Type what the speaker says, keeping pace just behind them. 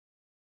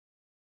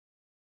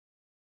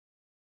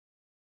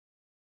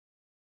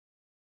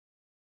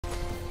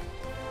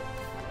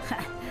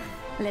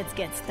Let's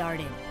get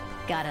started.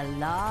 Got a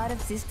lot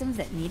of systems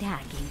that need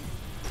hacking.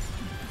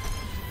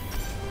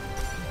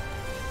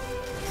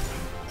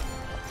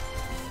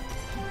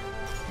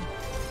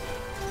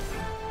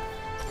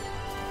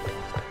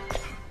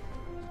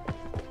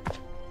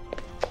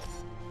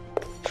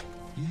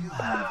 You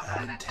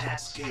have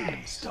intense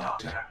gaze,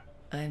 Doctor.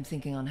 I'm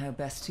thinking on how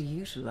best to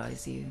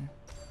utilize you.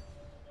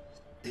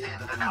 In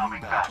the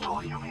coming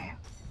battle, you mean?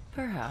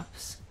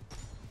 Perhaps.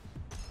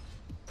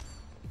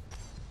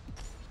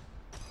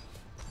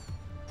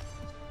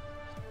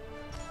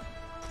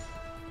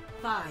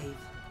 Five,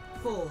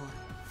 4,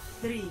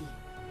 3,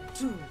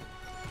 2,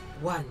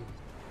 1.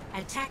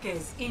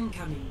 Attackers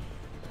incoming.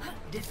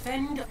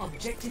 Defend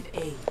objective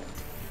A.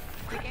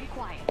 Quick and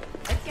quiet.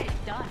 Let's get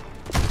it done.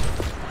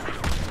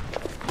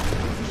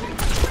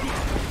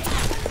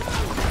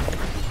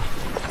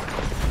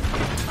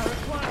 I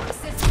require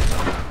assistance.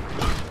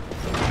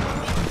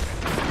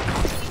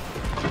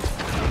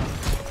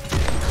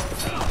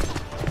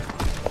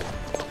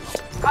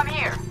 Come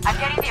here. I'm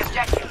getting the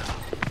objective.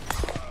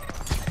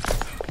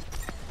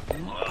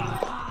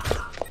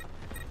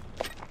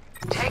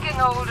 Taking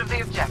hold of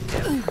the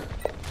objective.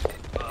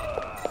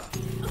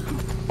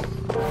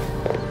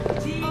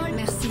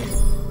 Merci.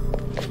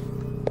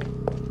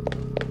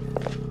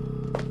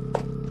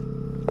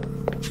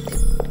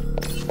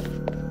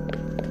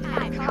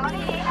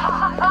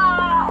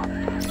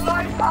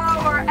 My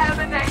power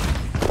emanates.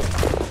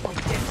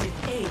 Objective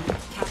A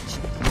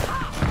captured.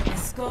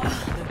 Escort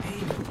the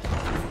payload.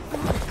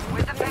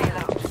 With the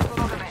payload,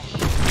 follow the mesh.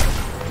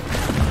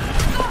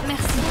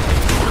 Merci.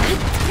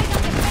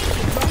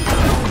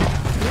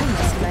 You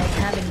must like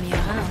having me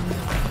around.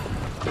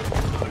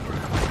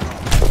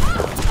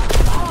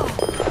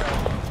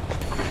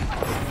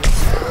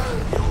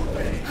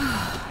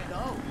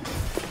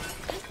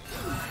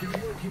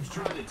 Keeps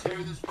trying to tear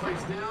this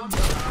place down.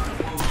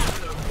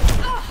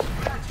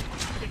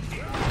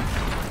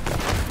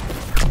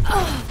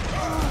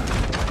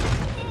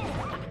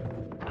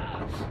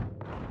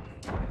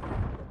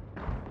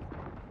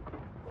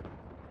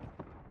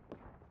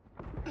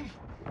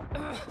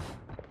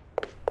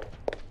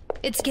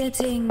 It's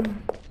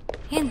getting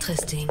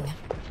interesting.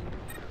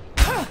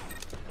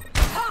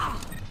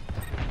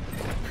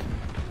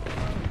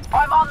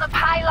 I'm on the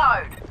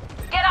payload.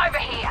 Get over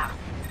here.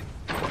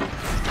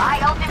 My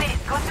ultimate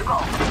is good to go.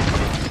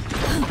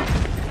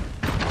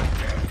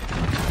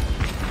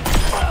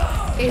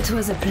 It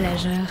was a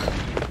pleasure.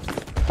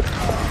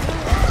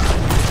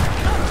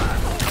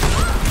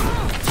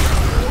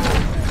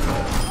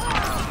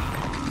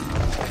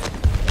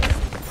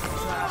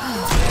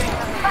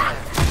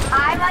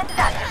 I'm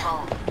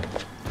untouchable.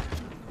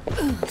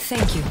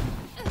 Thank you.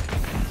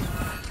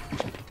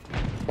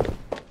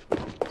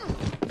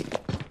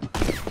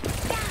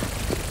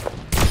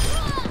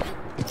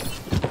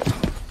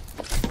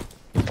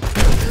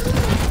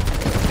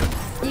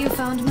 You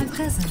found my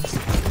present.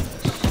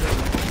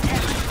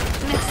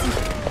 Merci.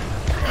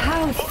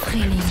 How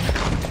thrilling.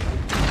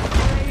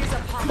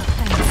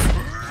 Thanks.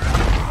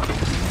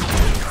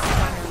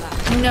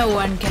 No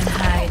one can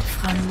hide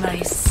from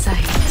my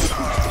sight.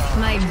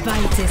 My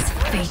bite is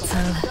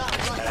fatal.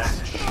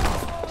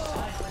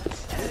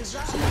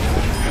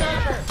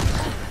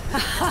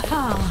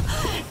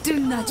 Do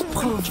not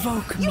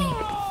provoke me.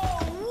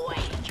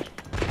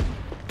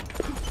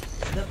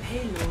 The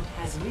payload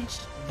has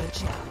reached the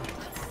checkpoint.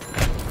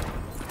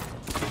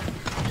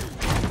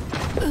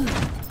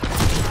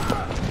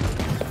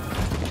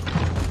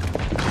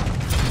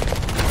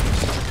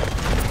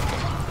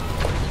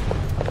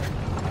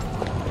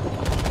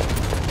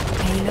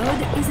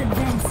 Payload is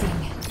advancing.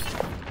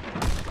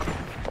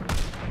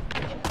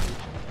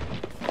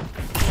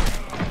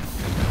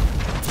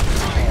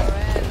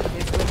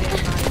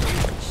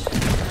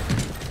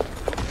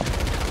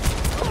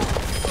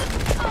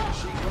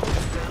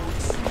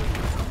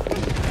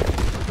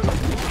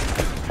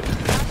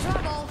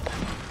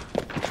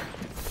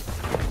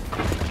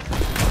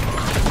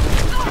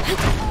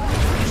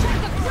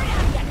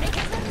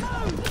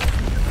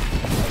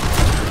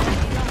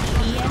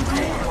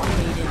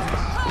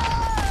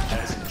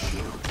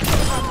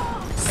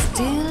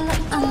 Still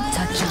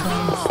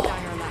untouchable.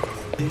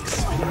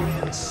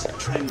 Experience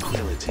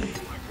tranquility.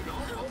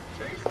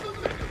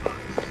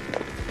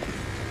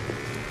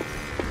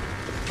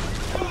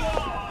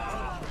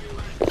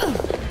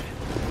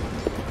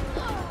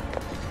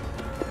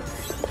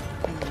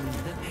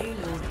 The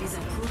payload is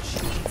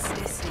approaching its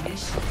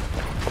destination.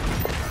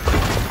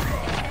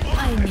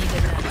 I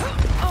needed that.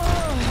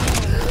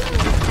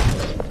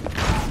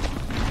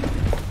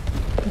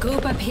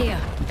 Group up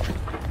here.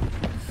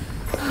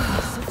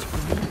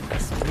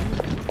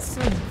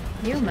 So,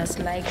 you must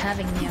like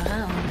having me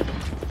around.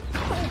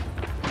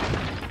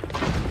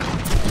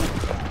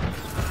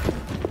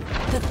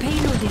 The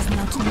payload is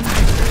not moving.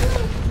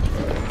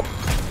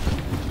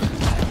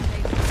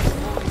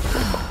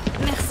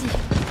 Merci.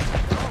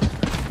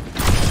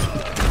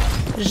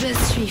 Je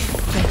suis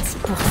faite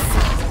pour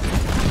ça.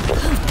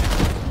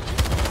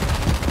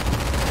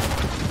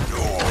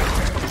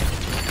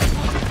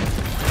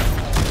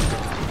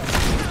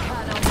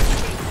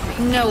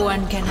 No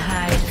one can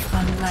hide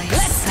from my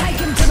Let's sight. take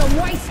him to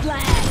the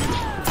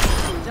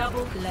wasteland!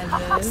 Double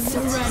Level.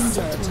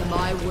 Surrender to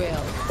my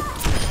will.